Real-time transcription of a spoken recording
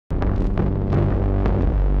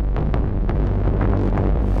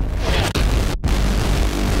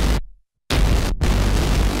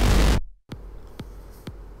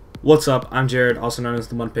What's up? I'm Jared, also known as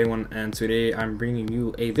the Mud Penguin, and today I'm bringing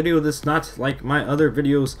you a video that's not like my other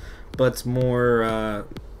videos, but more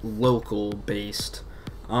local based.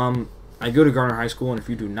 I go to Garner High School, and if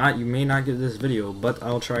you do not, you may not get this video, but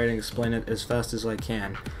I'll try and explain it as fast as I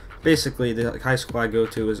can. Basically, the high school I go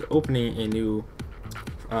to is opening a new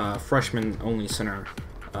freshman-only center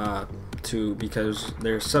because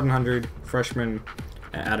there's 700 freshmen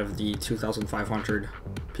out of the 2,500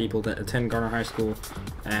 people that attend Garner High School,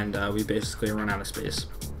 and we basically run out of space.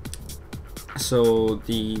 So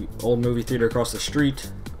the old movie theater across the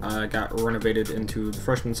street got renovated into the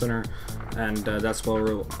freshman center, and that's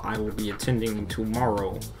where I will be attending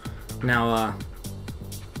tomorrow. Now,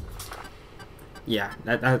 yeah,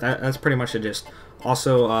 that's pretty much the gist.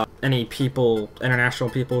 Also, any international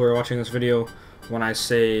people who are watching this video, when I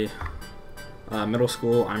say middle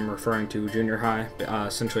school, I'm referring to junior high,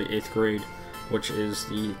 essentially 8th grade, which is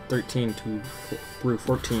the 13 through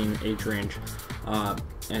 14 age range,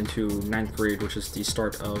 and to 9th grade, which is the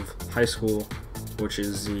start of high school, which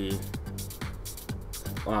is the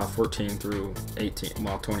 14 through 18,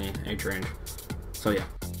 well, 20 age range. So yeah,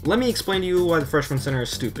 let me explain to you why the freshman center is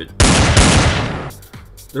stupid.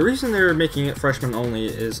 The reason they're making it freshman only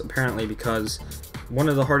is apparently because one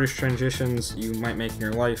of the hardest transitions you might make in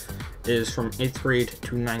your life is from 8th grade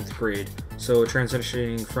to 9th grade, so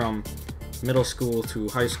transitioning from middle school to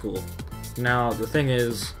high school. Now, the thing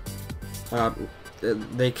is,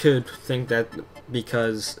 they could think that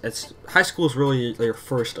because high school is really their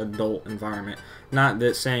first adult environment. Not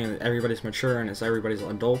that saying that everybody's mature and it's everybody's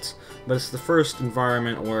adults, but it's the first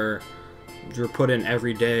environment where you're put in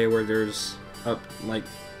every day, where there's like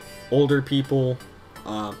older people,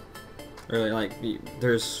 really, like,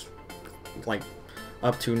 there's like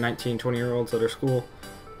up to 19, 20-year-olds at our school,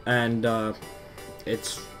 and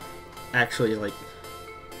it's actually like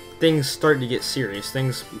things start to get serious.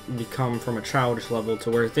 Things become from a childish level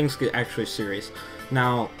to where things get actually serious.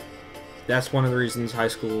 Now, that's one of the reasons high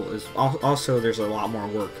school is also there's a lot more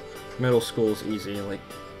work. Middle school is easy. Like,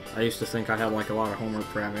 I used to think I had like a lot of homework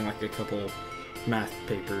for having like a couple math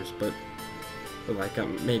papers, but like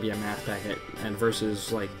maybe a math packet, and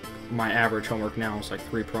versus like my average homework now is like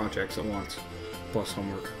 3 projects at once plus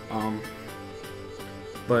homework.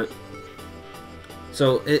 But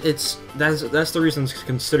so that's the reason it's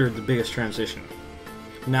considered the biggest transition.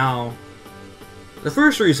 Now, the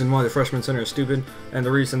first reason why the freshman center is stupid, and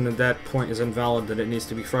the reason that that point is invalid, that it needs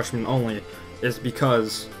to be freshman only, is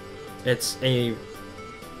because it's a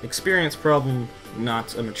experience problem,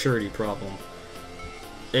 not a maturity problem.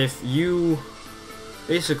 If you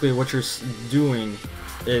basically, what you're doing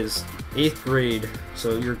is 8th grade,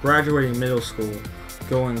 so you're graduating middle school,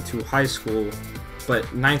 going to high school, but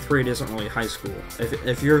 9th grade isn't really high school.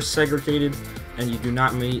 If you're segregated and you do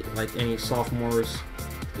not meet like any sophomores,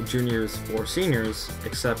 juniors, or seniors,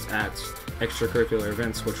 except at extracurricular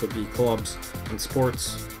events, which would be clubs and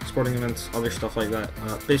sporting events, other stuff like that,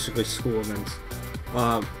 basically school events,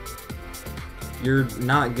 you're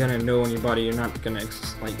not gonna know anybody. You're not gonna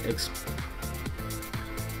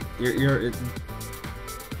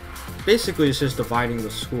basically, it's just dividing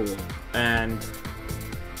the school. And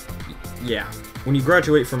yeah, when you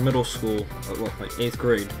graduate from middle school, well, like 8th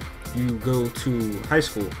grade, you go to high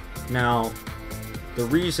school. Now, the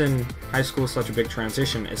reason high school is such a big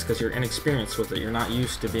transition is because you're inexperienced with it. You're not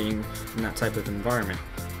used to being in that type of environment.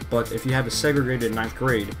 But if you have a segregated 9th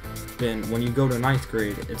grade, then when you go to 9th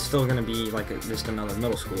grade, it's still going to be like just another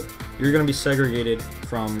middle school. You're going to be segregated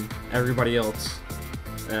from everybody else,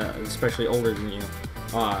 especially older than you,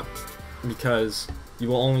 because you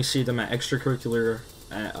will only see them at extracurricular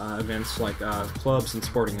events like clubs and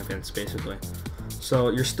sporting events, basically. So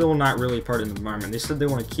you're still not really part of the environment. They said they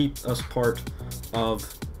want to keep us part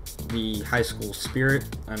of the high school spirit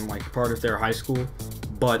and like part of their high school,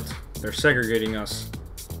 but they're segregating us.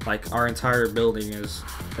 Like, our entire building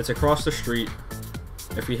it's across the street.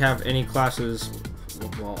 If we have any classes,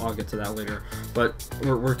 well, I'll get to that later, but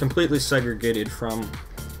we're completely segregated from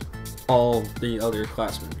all the other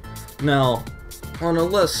classmen. Now, on a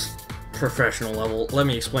less professional level, let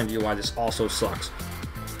me explain to you why this also sucks.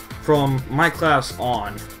 From my class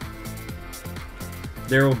on,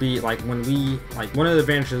 there will be, like, one of the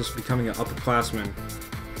advantages of becoming an upperclassman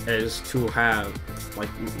is to have, like,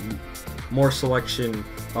 more selection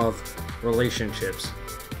of relationships.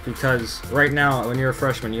 Because right now, when you're a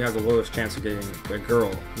freshman, you have the lowest chance of getting a girl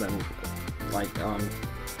than, like,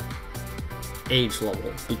 age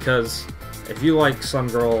level. Because if you like some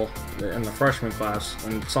girl in the freshman class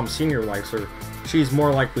and some senior likes her, she's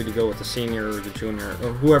more likely to go with the senior or the junior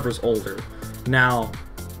or whoever's older. Now,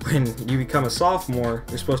 when you become a sophomore,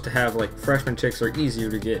 you're supposed to have, like, freshman chicks are easier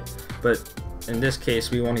to get, but in this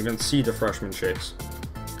case, we won't even see the freshman chicks.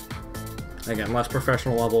 Again, less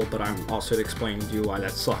professional level, but I'm also explaining to you why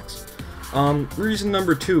that sucks. Reason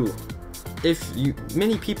number 2,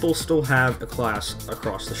 many people still have a class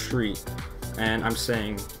across the street, and I'm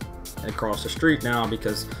saying across the street now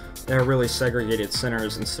because they're really segregated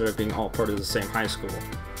centers instead of being all part of the same high school.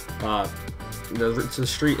 The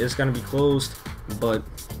street is going to be closed, but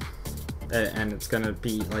and it's going to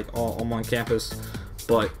be like all on one campus,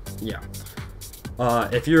 but yeah.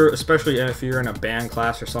 Especially if you're in a band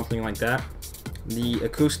class or something like that, the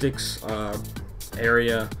acoustics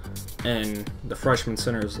area in the freshman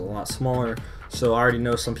center is a lot smaller, so I already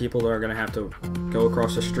know some people that are going to have to go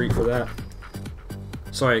across the street for that.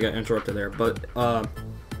 Sorry I got interrupted there, but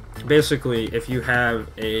basically if you have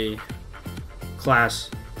a class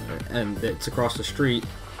and it's across the street,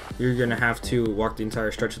 you're going to have to walk the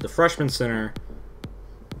entire stretch of the freshman center,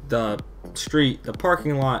 the street, the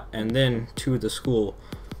parking lot, and then to the school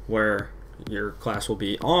where your class will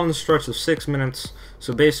be on the stretch of 6 minutes.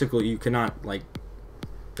 So basically you cannot, like,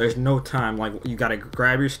 there's no time, like, you gotta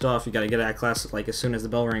grab your stuff, you gotta get out of class like as soon as the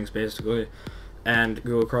bell rings basically, and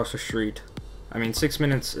go across the street. I mean, 6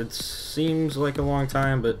 minutes, it seems like a long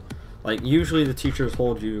time, but like usually the teachers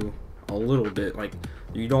hold you a little bit, like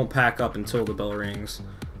you don't pack up until the bell rings.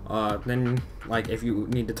 Then, like, if you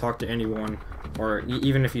need to talk to anyone, or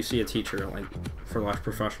even if you see a teacher, like, for less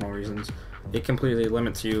professional reasons, it completely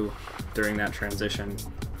limits you during that transition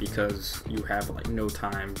because you have, like, no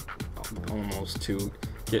time almost to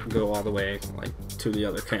go all the way, like, to the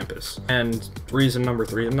other campus. And reason number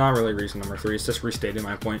 3, not really reason number 3, it's just restating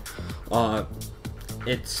my point,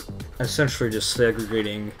 it's essentially just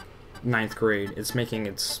segregating 9th grade. It's making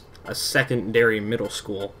it a secondary middle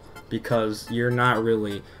school, because you're not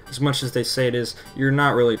really, as much as they say it is, you're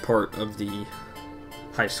not really part of the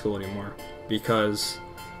high school anymore, because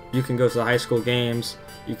you can go to the high school games,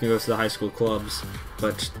 you can go to the high school clubs,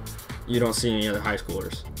 but you don't see any other high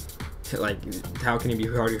schoolers. Like, how can you be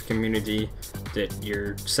part of your community that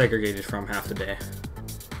you're segregated from half the day?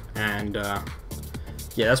 And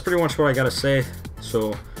yeah, that's pretty much what I gotta say.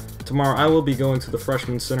 So tomorrow I will be going to the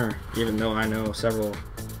freshman center, even though I know several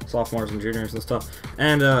sophomores and juniors and stuff.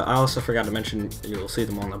 And I also forgot to mention, you'll see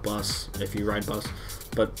them on the bus if you ride bus,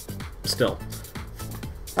 but still,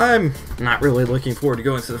 I'm not really looking forward to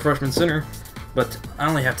going to the freshman center, but I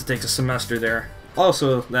only have to take a semester there.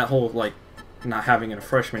 Also, that whole, like, not having a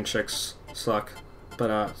freshman chicks sucks,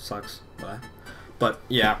 but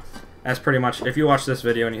yeah, that's pretty much, if you watch this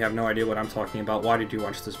video and you have no idea what I'm talking about, why did you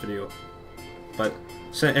watch this video? But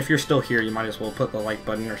so if you're still here, you might as well put the like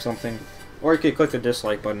button or something. Or you could click the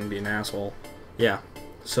dislike button and be an asshole. Yeah.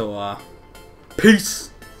 So, peace!